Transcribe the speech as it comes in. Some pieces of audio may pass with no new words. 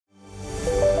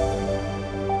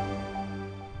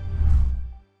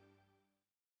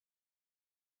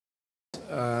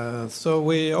So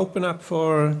we open up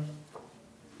for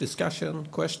discussion,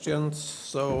 questions.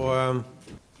 So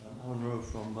Alan Rowe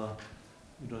from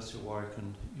University of Warwick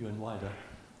and UN-WIDER.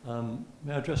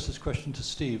 May I address this question to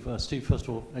Steve? Steve, first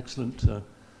of all, excellent,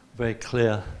 very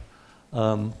clear,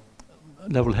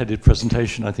 level-headed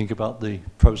presentation, I think, about the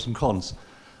pros and cons.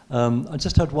 I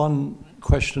just had one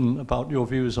question about your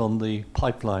views on the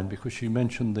pipeline, because you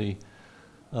mentioned the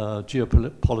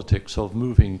geopolitics of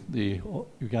moving the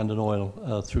Ugandan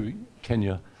oil through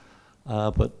Kenya.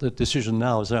 But the decision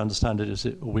now, as I understand it, is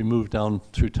it will be moved down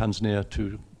through Tanzania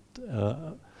to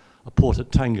a port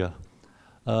at Tanga.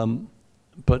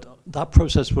 But that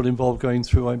process will involve going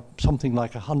through something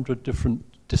like 100 different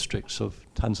districts of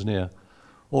Tanzania,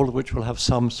 all of which will have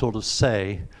some sort of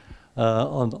say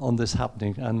on this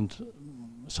happening, and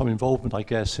some involvement, I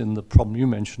guess, in the problem you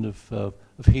mentioned of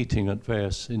heating at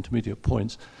various intermediate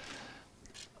points.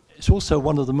 It's also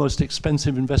one of the most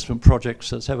expensive investment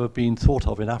projects that's ever been thought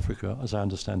of in Africa, as I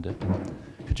understand it.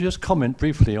 Could you just comment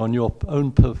briefly on your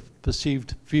own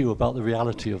perceived view about the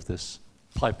reality of this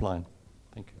pipeline?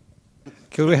 Thank you.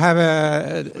 Could we have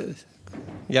a...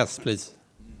 Yes, please.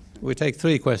 We take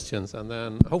 3 questions, and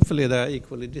then hopefully they're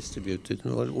equally distributed.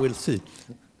 We'll see.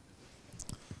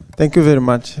 Thank you very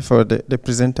much for the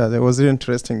presenter. It was really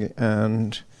interesting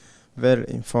and very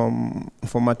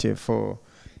informative for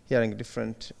hearing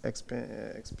different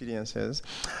experiences.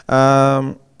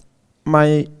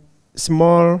 My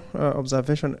small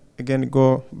observation again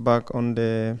go back on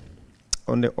the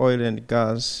oil and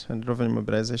gas and revenue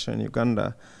mobilization in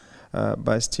Uganda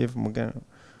by Steve Mugeno.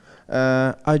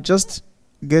 I just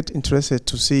get interested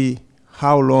to see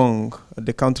how long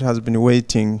the country has been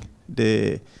waiting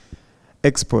the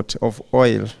export of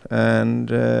oil, and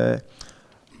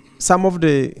some of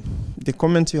the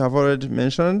comments you have already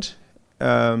mentioned,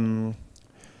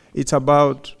 it's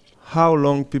about how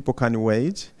long people can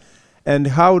wait and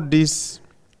how this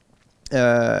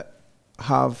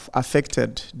have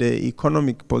affected the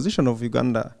economic position of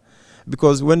Uganda.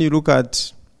 Because when you look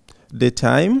at the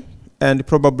time and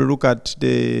probably look at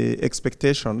the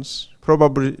expectations,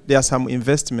 probably there's some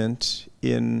investment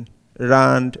in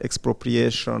land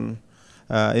expropriation,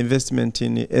 investment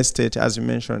in estate, as you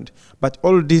mentioned. But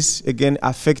all this, again,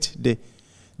 affect the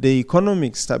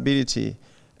economic stability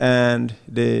and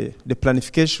the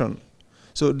planification.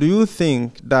 So do you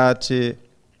think that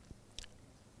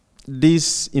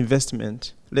this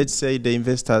investment, let's say the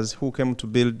investors who came to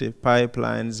build the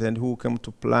pipelines and who came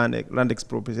to plan land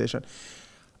expropriation,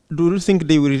 do you think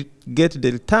they will get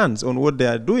the returns on what they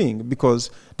are doing? Because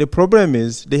the problem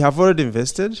is they have already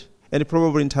invested, and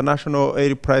probably international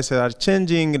oil prices are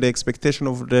changing, the expectation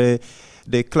of the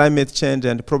climate change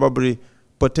and probably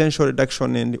potential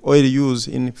reduction in the oil use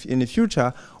in the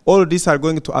future. All these are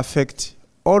going to affect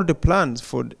all the plans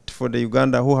for the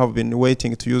Uganda who have been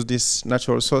waiting to use these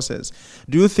natural sources.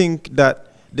 Do you think that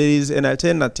there is an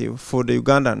alternative for the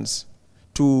Ugandans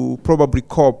to probably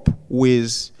cope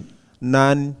with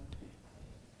non-oil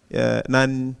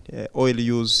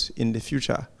use in the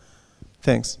future?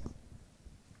 Thanks.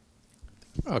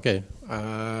 Okay.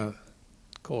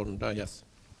 Gordon, yes.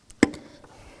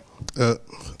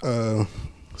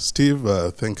 Steve,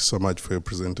 thank you so much for your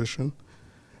presentation.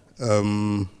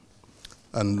 I'm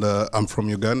from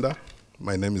Uganda.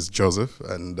 My name is Joseph,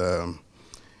 and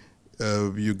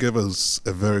you gave us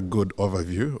a very good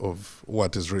overview of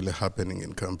what is really happening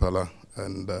in Kampala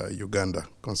and Uganda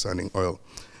concerning oil.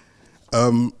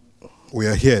 We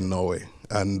are here in Norway,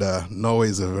 and Norway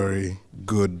is a very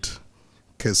good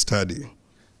case study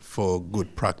for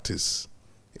good practice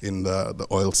in the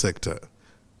oil sector.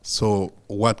 So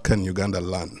what can Uganda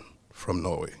learn from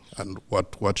Norway, and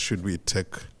what should we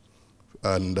take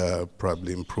and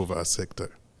probably improve our sector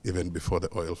even before the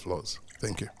oil flows?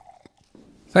 Thank you.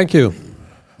 Thank you.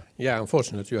 Yeah,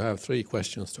 unfortunately, you have 3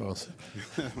 questions to answer.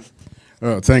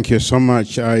 Thank you so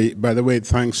much. By the way,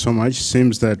 thanks so much.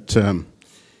 Seems that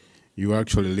you're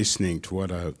actually listening to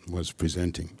what I was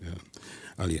presenting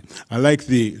earlier. I like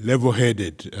the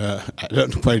level-headed. I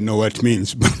don't quite know what it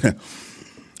means, but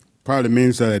probably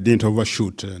means that I didn't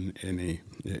overshoot in any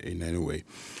way.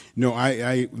 No,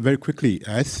 I very quickly,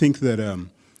 I think that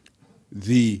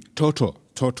the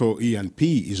Total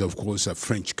E&P is, of course, a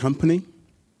French company.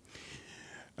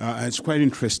 And it's quite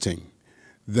interesting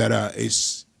that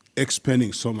it's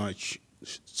expending so much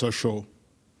social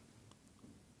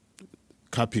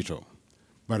capital,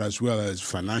 but as well as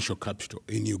financial capital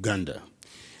in Uganda.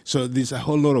 So there's a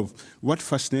whole lot of, what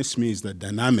fascinates me is the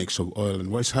dynamics of oil and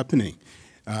what's happening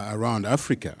around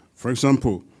Africa. For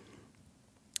example,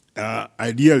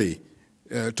 ideally,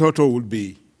 Total would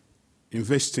be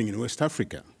investing in West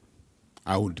Africa,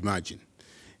 I would imagine.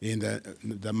 in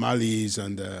the Malis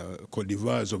and the Cote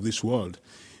d'Ivoires of this world,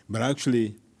 but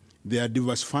actually they are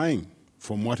diversifying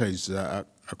from what is a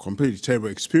completely terrible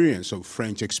experience of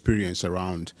French experience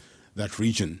around that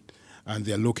region. And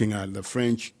they're looking at, the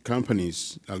French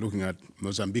companies are looking at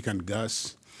Mozambican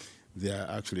gas. They're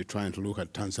actually trying to look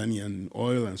at Tanzanian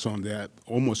oil and so on. They're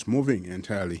almost moving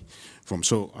entirely from,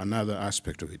 so another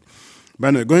aspect of it.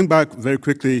 But going back very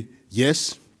quickly,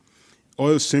 yes,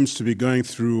 oil seems to be going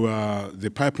through,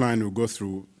 the pipeline will go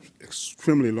through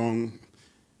extremely long,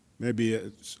 maybe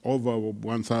it's over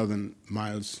 1,000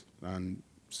 miles and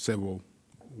several,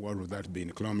 what would that be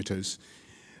in kilometers?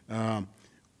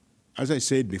 As I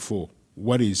said before,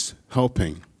 what is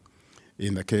helping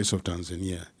in the case of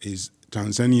Tanzania is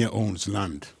Tanzania owns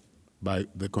land by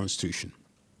the constitution.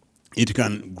 It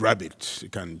can grab it,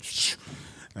 it can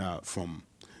from,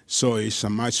 so it's a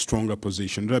much stronger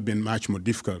position. It would have been much more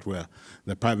difficult where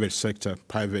the private sector,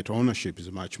 private ownership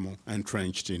is much more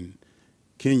entrenched in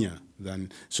Kenya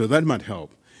than, so that might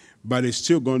help. But it's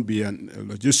still going to be a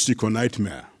logistical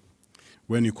nightmare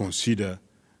when you consider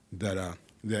that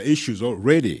there are issues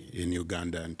already in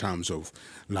Uganda in terms of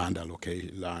land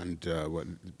allocation, what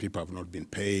people have not been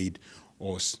paid,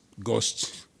 or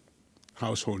ghost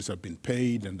households have been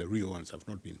paid and the real ones have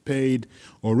not been paid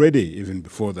already, even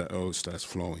before the oil starts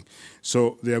flowing.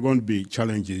 So there are going to be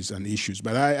challenges and issues.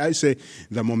 But I say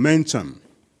the momentum,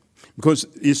 because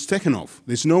it's taken off.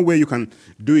 There's no way you can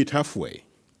do it halfway.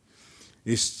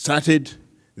 It started,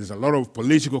 there's a lot of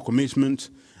political commitment.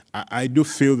 I do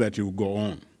feel that it will go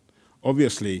on.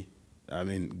 Obviously, I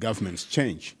mean, governments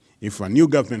change. If a new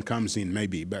government comes in,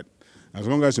 maybe, but as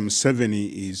long as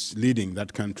Museveni is leading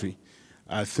that country,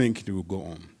 I think it will go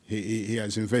on. He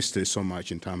has invested so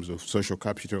much in terms of social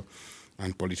capital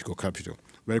and political capital.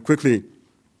 Very quickly,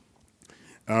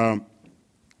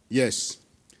 yes,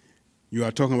 you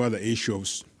are talking about the issue of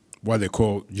what they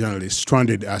call generally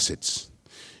stranded assets.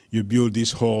 You build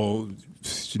this whole,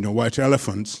 white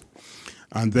elephants,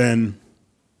 and then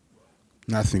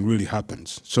nothing really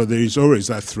happens. So there is always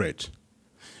that threat,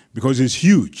 because it's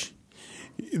huge.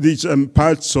 These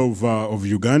parts of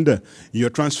Uganda, you're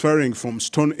transferring from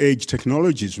Stone Age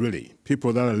technologies, really,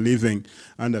 people that are living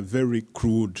under very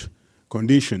crude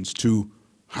conditions, to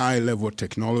high-level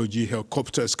technology,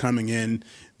 helicopters coming in,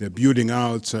 they're building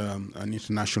out an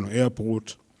international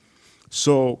airport.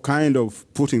 So kind of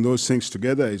putting those things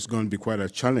together is going to be quite a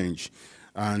challenge,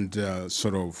 and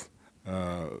sort of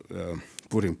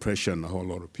putting pressure on a whole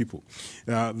lot of people.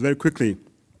 Very quickly,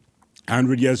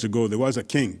 100 years ago, there was a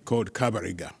king called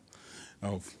Kabariga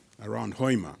of around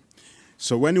Hoima.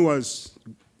 So when he was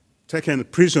taken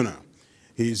prisoner,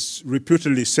 he's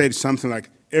reputedly said something like,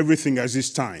 "Everything has its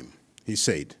time," he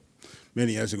said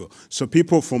many years ago. So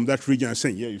people from that region are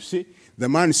saying, yeah, you see, the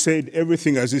man said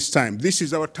everything has its time. This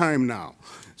is our time now.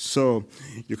 So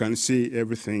you can see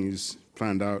everything is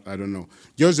planned out. I don't know.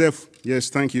 Joseph, yes,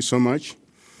 thank you so much.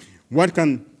 What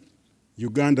can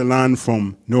Uganda learn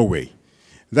from Norway?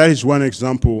 That is one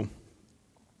example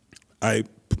I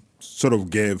sort of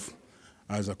gave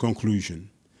as a conclusion.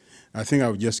 I think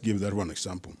I'll just give that one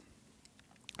example.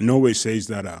 Norway says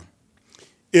that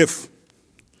if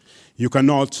you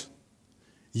cannot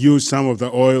use some of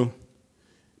the oil,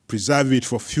 preserve it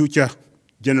for future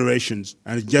generations,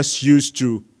 and just use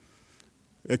to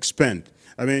expand.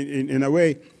 I mean, in a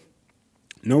way,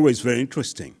 Norway is very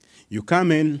interesting. You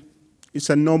come in, it's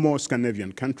a normal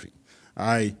Scandinavian country.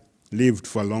 I lived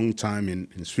for a long time in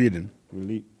Sweden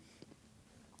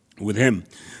with him,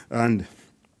 and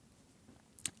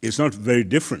it's not very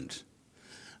different.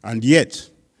 And yet,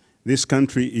 this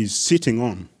country is sitting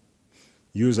on,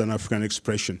 use an African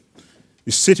expression,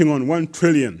 is sitting on $1.5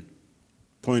 trillion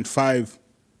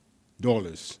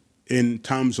in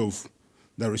terms of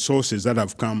the resources that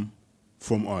have come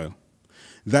from oil.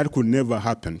 That could never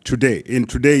happen today. In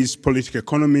today's political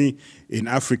economy in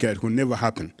Africa, it could never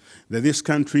happen. That this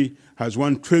country has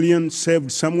 $1 trillion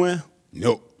saved somewhere?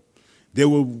 No. They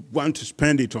will want to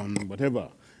spend it on whatever.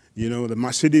 The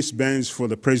Mercedes-Benz for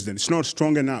the president. It's not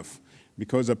strong enough,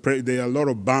 because there are a lot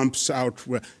of bumps out,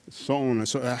 where, so on and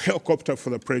so on. A helicopter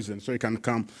for the president, so he can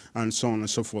come, and so on and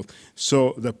so forth.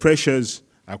 So the pressures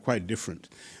are quite different.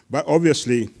 But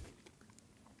obviously,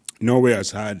 Norway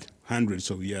has had hundreds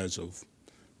of years of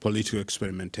political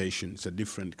experimentation. It's a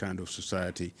different kind of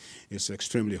society. It's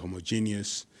extremely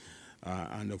homogeneous,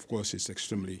 and of course, it's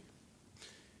extremely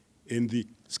in the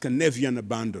Scandinavian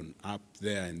abandon up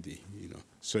there in the,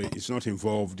 so it's not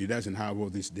involved. It doesn't have all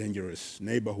these dangerous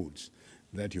neighborhoods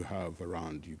that you have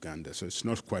around Uganda. So it's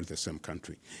not quite the same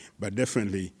country. But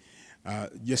definitely,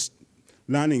 just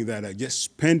learning that just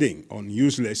spending on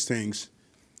useless things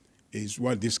is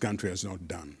what this country has not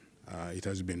done. It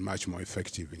has been much more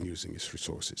effective in using its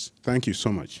resources. Thank you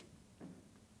so much.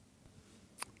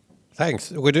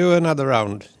 Thanks. We do another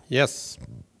round. Yes,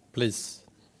 please.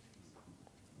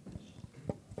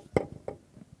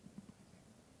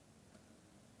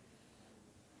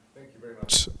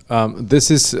 This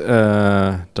is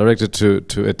directed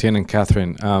to Etienne and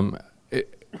Catherine.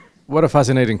 What a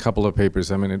fascinating couple of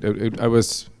papers. I mean, I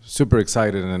was super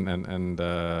excited and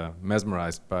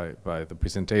mesmerized by the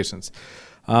presentations.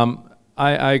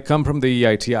 I come from the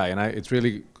EITI, and it's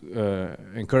really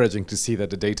encouraging to see that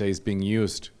the data is being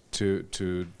used to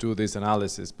do this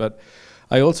analysis. But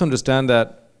I also understand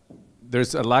that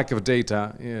there's a lack of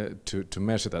data to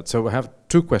measure that. So I have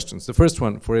two questions. The first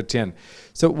one for Etienne.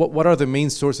 So what are the main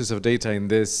sources of data in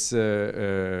this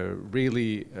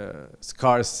really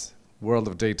scarce world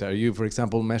of data? Are you, for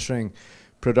example, measuring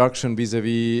production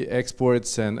vis-a-vis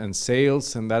exports and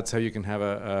sales, and that's how you can have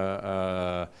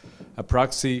a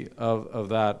proxy of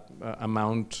that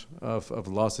amount of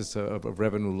losses, of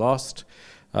revenue lost?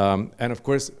 And of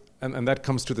course, and that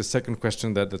comes to the second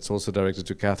question that's also directed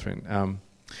to Catherine.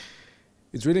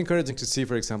 It's really encouraging to see,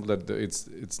 for example, that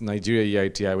it's Nigeria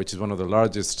EITI, which is one of the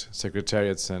largest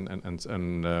secretariats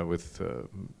and with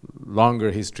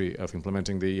longer history of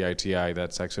implementing the EITI,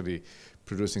 that's actually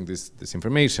producing this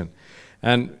information.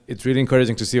 And it's really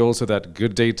encouraging to see also that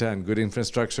good data and good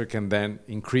infrastructure can then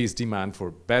increase demand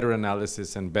for better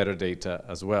analysis and better data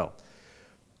as well.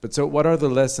 But so what are the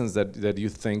lessons that you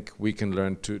think we can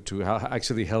learn to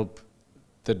actually help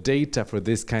the data for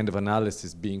this kind of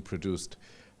analysis being produced?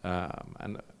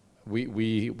 And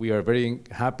we are very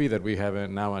happy that we have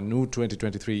now a new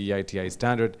 2023 EITI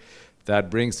standard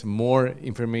that brings more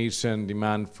information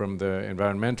demand from the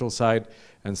environmental side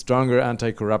and stronger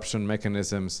anti-corruption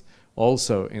mechanisms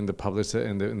also in the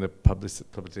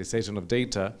publicization of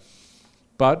data.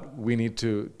 But we need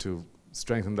to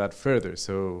strengthen that further.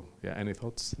 So yeah, any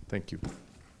thoughts? Thank you.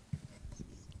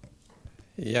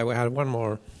 Yeah, we had one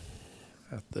more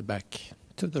at the back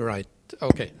to the right.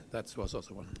 Okay, that was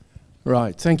also one.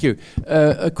 Right, thank you.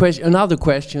 Another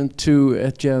question to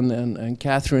Etienne and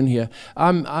Catherine here.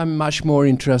 I'm much more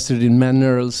interested in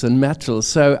minerals and metals.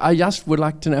 So I just would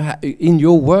like to know, in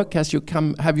your work, have you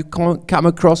come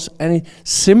across any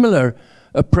similar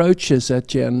approaches,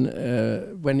 Etienne,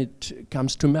 when it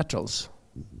comes to metals?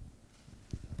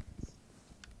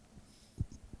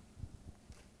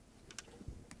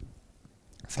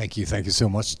 Thank you so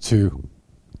much to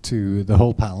the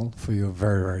whole panel for your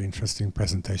very, very interesting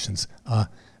presentations.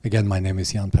 Again, my name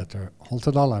is Jan Petter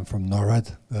Holtedal. I'm from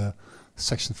NORAD, the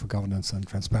Section for Governance and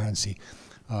Transparency.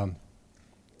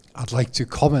 I'd like to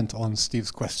comment on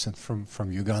Steve's question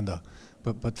from Uganda,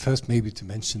 but first maybe to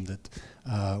mention that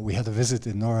we had a visit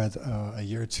in NORAD a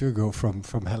year or two ago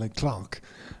from Helen Clark,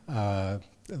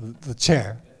 the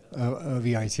chair of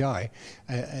EITI,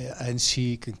 and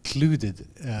she concluded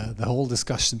the whole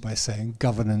discussion by saying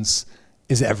governance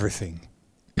is everything.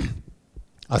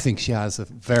 I think she has a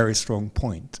very strong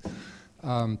point.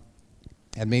 And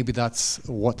maybe that's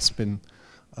what's been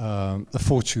a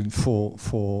fortune for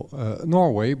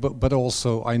Norway, but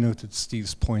also I noted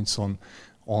Steve's points on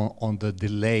the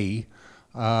delay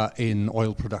in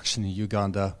oil production in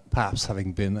Uganda perhaps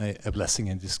having been a blessing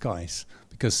in disguise,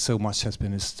 because so much has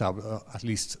been established, at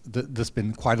least there's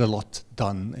been quite a lot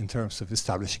done in terms of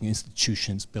establishing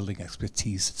institutions, building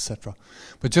expertise, etc.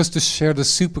 But just to share the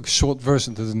super short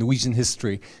version of the Norwegian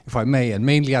history, if I may, and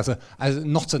mainly as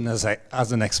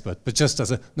an expert, but just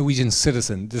as a Norwegian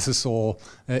citizen, this is all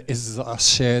is a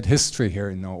shared history here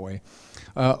in Norway.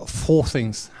 4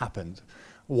 things happened.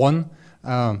 One,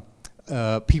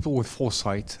 people with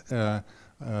foresight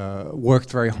worked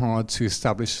very hard to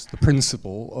establish the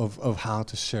principle of how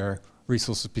to share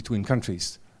resources between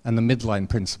countries. And the midline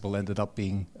principle ended up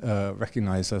being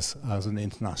recognized as an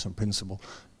international principle.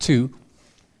 2,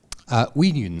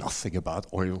 we knew nothing about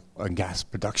oil and gas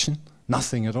production,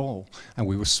 nothing at all. And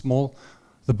we were small.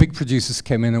 The big producers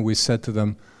came in and we said to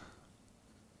them,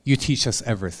 you teach us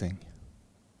everything,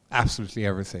 absolutely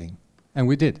everything. And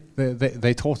we did.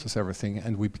 They taught us everything,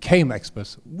 and we became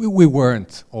experts. We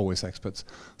weren't always experts.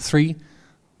 3,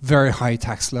 very high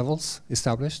tax levels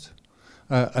established.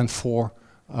 And 4,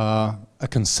 a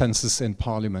consensus in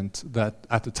Parliament that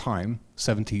at the time,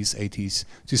 70s, 80s,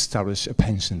 to establish a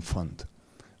pension fund,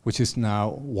 which is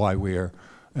now why we're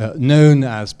known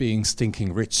as being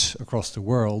stinking rich across the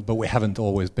world, but we haven't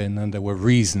always been, and there were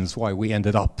reasons why we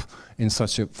ended up in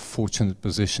such a fortunate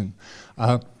position.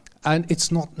 And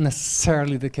it's not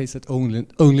necessarily the case that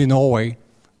only Norway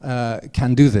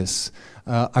can do this.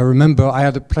 I remember I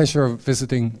had the pleasure of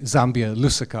visiting Zambia,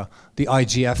 Lusaka, the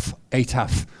IGF,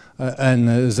 ATAF, and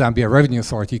Zambia Revenue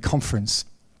Authority conference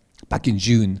back in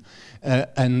June.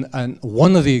 And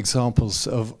one of the examples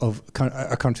of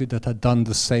a country that had done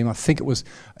the same, I think it was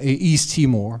East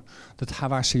Timor, that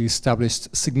have actually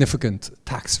established significant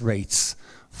tax rates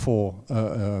for,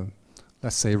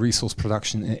 let's say, resource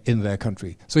production in their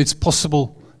country. So it's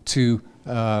possible to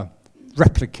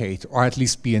replicate or at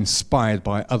least be inspired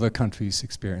by other countries'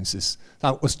 experiences.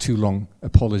 That was too long.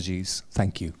 Apologies.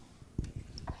 Thank you.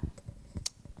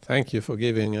 Thank you for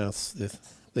giving us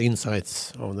the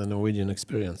insights of the Norwegian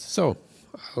experience. So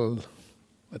I'll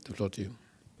let the floor to you.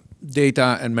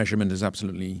 Data and measurement is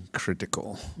absolutely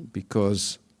critical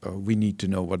because we need to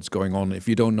know what's going on. If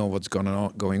you don't know what's going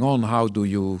on, how do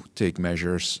you take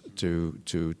measures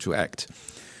to act?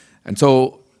 And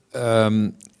so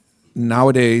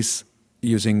nowadays,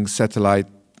 using satellite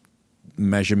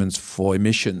measurements for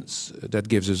emissions, that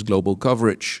gives us global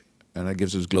coverage and that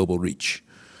gives us global reach.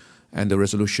 And the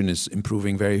resolution is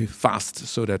improving very fast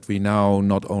so that we now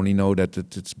not only know that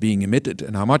it's being emitted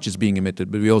and how much is being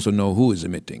emitted, but we also know who is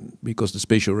emitting because the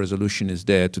spatial resolution is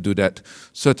there to do that.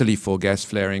 Certainly for gas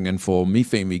flaring and for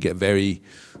methane, we get very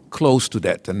close to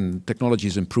that, and technology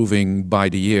is improving by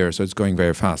the year, so it's going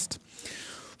very fast.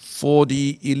 For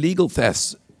the illegal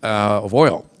thefts of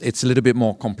oil, it's a little bit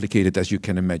more complicated, as you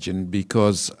can imagine,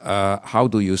 because how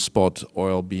do you spot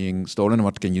oil being stolen?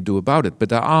 What can you do about it? But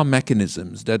there are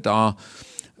mechanisms that are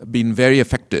been very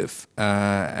effective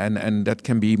and that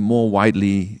can be more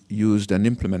widely used and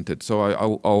implemented. So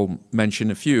I'll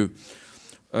mention a few.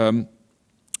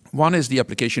 One is the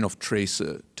application of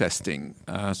tracer testing.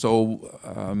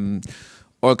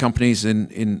 Oil companies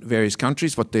in various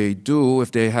countries, what they do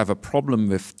if they have a problem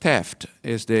with theft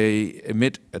is they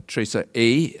emit a tracer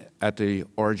A at the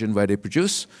origin where they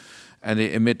produce, and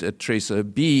they emit a tracer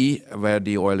B where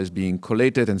the oil is being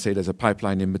collated, and say there's a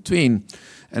pipeline in between.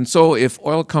 And so if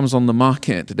oil comes on the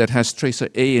market that has tracer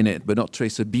A in it but not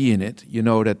tracer B in it, you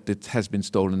know that it has been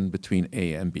stolen between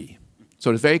A and B. So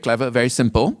it's very clever, very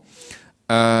simple.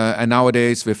 And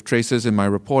nowadays, with tracers in my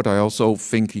report, I also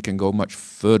think you can go much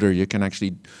further. You can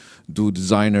actually do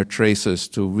designer tracers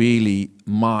to really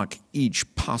mark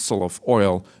each parcel of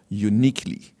oil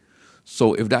uniquely.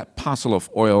 So if that parcel of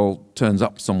oil turns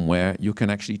up somewhere, you can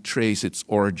actually trace its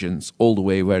origins all the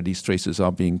way where these tracers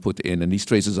are being put in. And these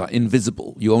tracers are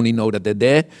invisible. You only know that they're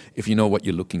there if you know what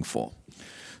you're looking for.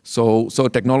 So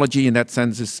technology in that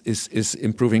sense is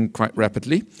improving quite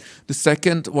rapidly. The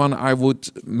second one I would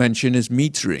mention is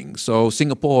metering. So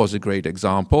Singapore is a great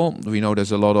example. We know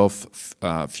there's a lot of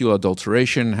fuel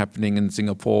adulteration happening in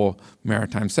Singapore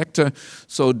maritime sector.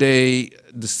 So they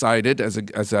decided as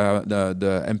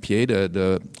the MPA,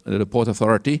 the Port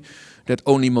Authority, that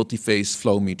only multi-phase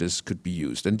flow meters could be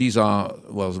used. And these are,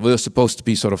 well, were supposed to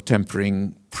be sort of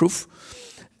tempering proof.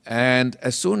 And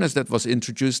as soon as that was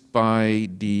introduced by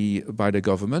the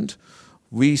government,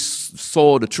 we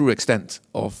saw the true extent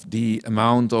of the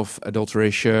amount of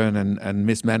adulteration and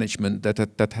mismanagement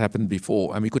that happened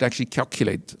before. And we could actually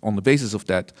calculate on the basis of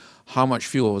that how much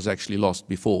fuel was actually lost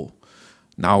before.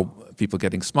 Now people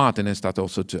getting smart and they start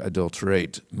also to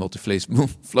adulterate multi-phase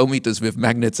flow meters with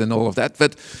magnets and all of that.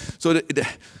 But so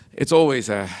it's always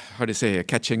a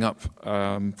catching up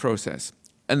process.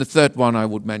 And the third one I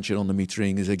would mention on the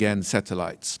metering is, again,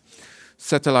 satellites.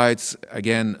 Satellites,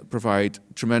 again, provide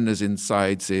tremendous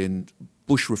insights in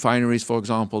bush refineries, for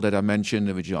example, that I mentioned,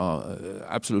 which are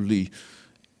absolutely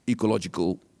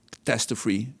ecological,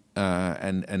 catastrophe,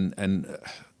 and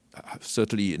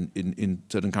certainly in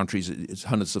certain countries, it's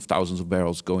hundreds of thousands of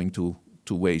barrels going to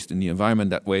waste in the environment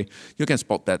that way. You can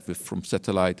spot that from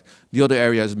satellite. The other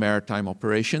area is maritime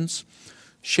operations.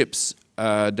 Ships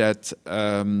that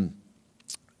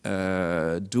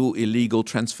do illegal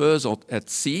transfers at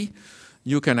sea,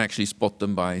 you can actually spot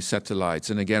them by satellites.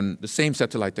 And again, the same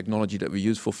satellite technology that we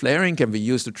use for flaring can be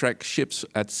used to track ships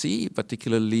at sea,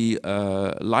 particularly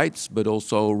lights, but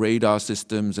also radar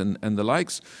systems and the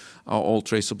likes are all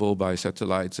traceable by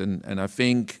satellites. And I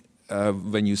think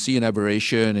when you see an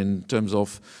aberration in terms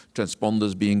of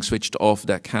transponders being switched off,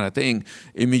 that kind of thing,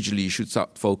 immediately you should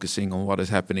start focusing on what is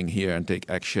happening here and take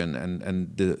action,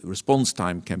 and the response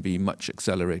time can be much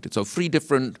accelerated. So 3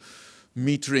 different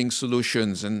metering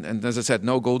solutions, and as I said,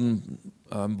 no golden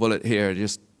bullet here,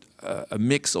 just a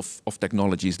mix of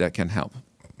technologies that can help.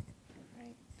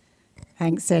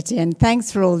 Thanks, Etienne. Thanks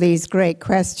for all these great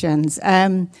questions.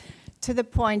 To the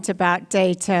point about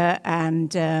data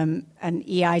and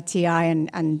EITI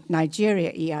and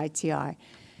Nigeria EITI,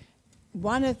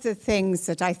 one of the things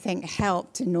that I think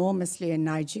helped enormously in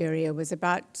Nigeria was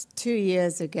about 2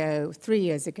 years ago, 3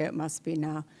 years ago it must be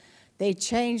now, they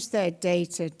changed their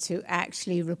data to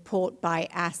actually report by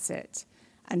asset.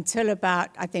 Until about,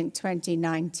 I think,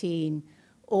 2019,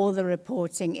 all the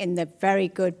reporting in the very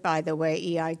good, by the way,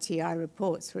 EITI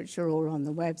reports, which are all on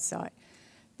the website,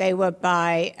 they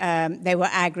were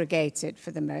aggregated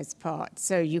for the most part.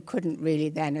 So you couldn't really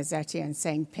then, as Etienne's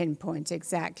saying, pinpoint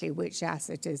exactly which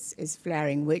asset is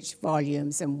flaring, which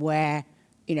volumes and where,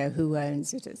 who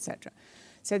owns it, etc.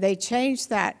 So they changed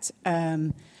that.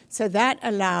 So that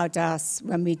allowed us,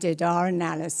 when we did our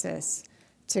analysis,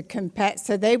 to compare.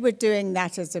 So they were doing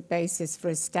that as a basis for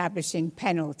establishing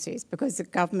penalties, because the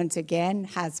government, again,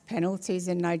 has penalties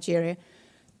in Nigeria.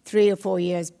 3 or 4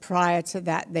 years prior to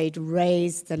that, they'd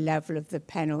raised the level of the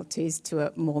penalties to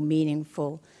a more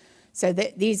meaningful. So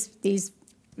that these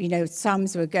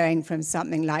sums were going from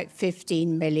something like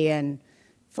 15 million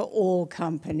for all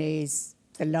companies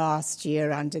the last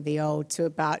year under the old to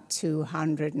about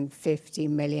 250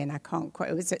 million. I can't quite,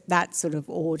 it was at that sort of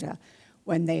order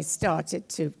when they started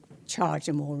to charge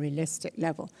a more realistic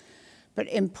level. But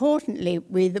importantly,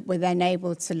 we were then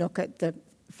able to look at the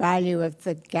value of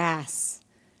the gas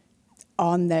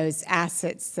on those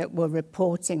assets that were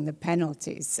reporting the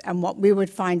penalties. And what we would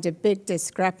find a big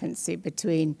discrepancy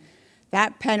between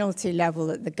that penalty level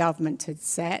that the government had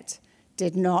set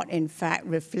did not, in fact,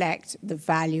 reflect the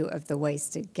value of the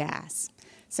wasted gas.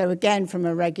 So again, from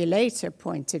a regulator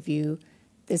point of view,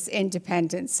 this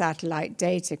independent satellite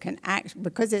data can act,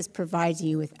 because it's providing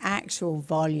you with actual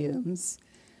volumes,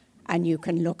 and you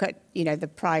can look at, the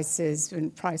prices,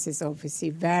 and prices obviously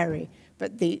vary,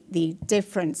 but the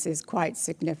difference is quite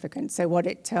significant. So what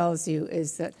it tells you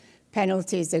is that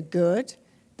penalties are good,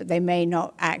 but they may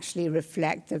not actually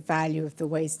reflect the value of the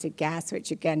wasted gas,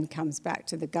 which again comes back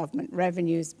to the government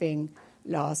revenues being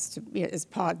lost as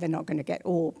part. They're not going to get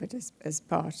all, but as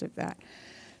part of that.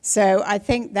 So I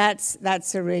think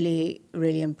that's a really,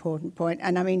 really important point.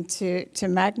 And I mean, to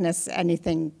Magnus,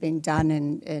 anything being done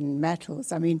in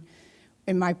metals, I mean,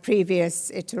 in my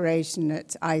previous iteration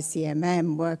at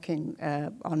ICMM working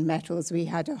on metals, we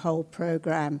had a whole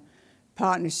program,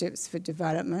 Partnerships for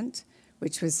Development,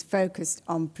 which was focused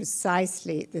on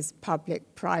precisely this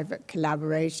public-private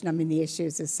collaboration. I mean, the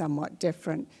issues are somewhat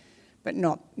different, but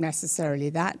not necessarily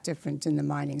that different in the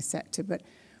mining sector. But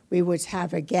we would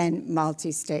have, again,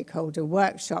 multi-stakeholder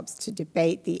workshops to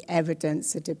debate the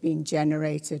evidence that had been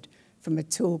generated from a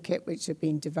toolkit which had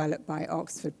been developed by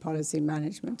Oxford Policy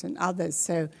Management and others.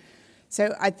 So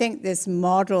I think this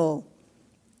model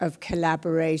of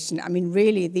collaboration, I mean,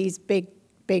 really these big,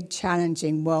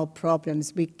 challenging world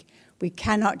problems, we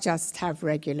cannot just have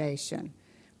regulation.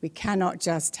 We cannot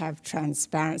just have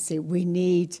transparency. We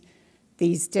need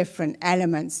these different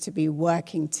elements to be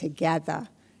working together.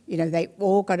 They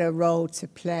all got a role to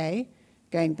play,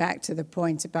 going back to the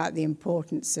point about the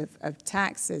importance of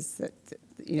taxes that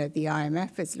the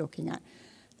IMF is looking at.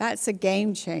 That's a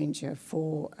game changer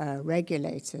for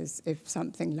regulators if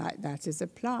something like that is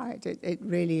applied. It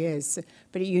really is.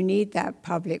 But you need that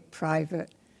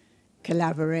public-private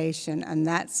collaboration, and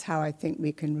that's how I think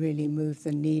we can really move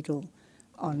the needle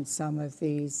on some of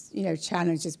these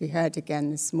challenges. We heard again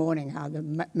this morning how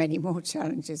the many more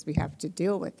challenges we have to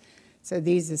deal with. So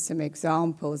these are some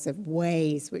examples of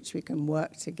ways which we can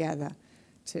work together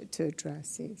to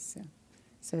address these.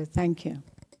 So thank you.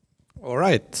 All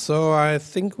right, so I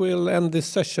think we'll end this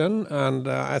session, and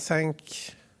I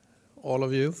thank all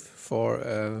of you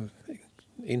for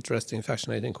interesting,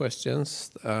 fascinating questions,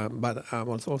 but I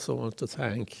also want to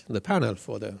thank the panel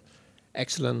for the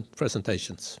excellent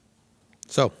presentations.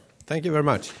 So, thank you very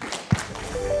much.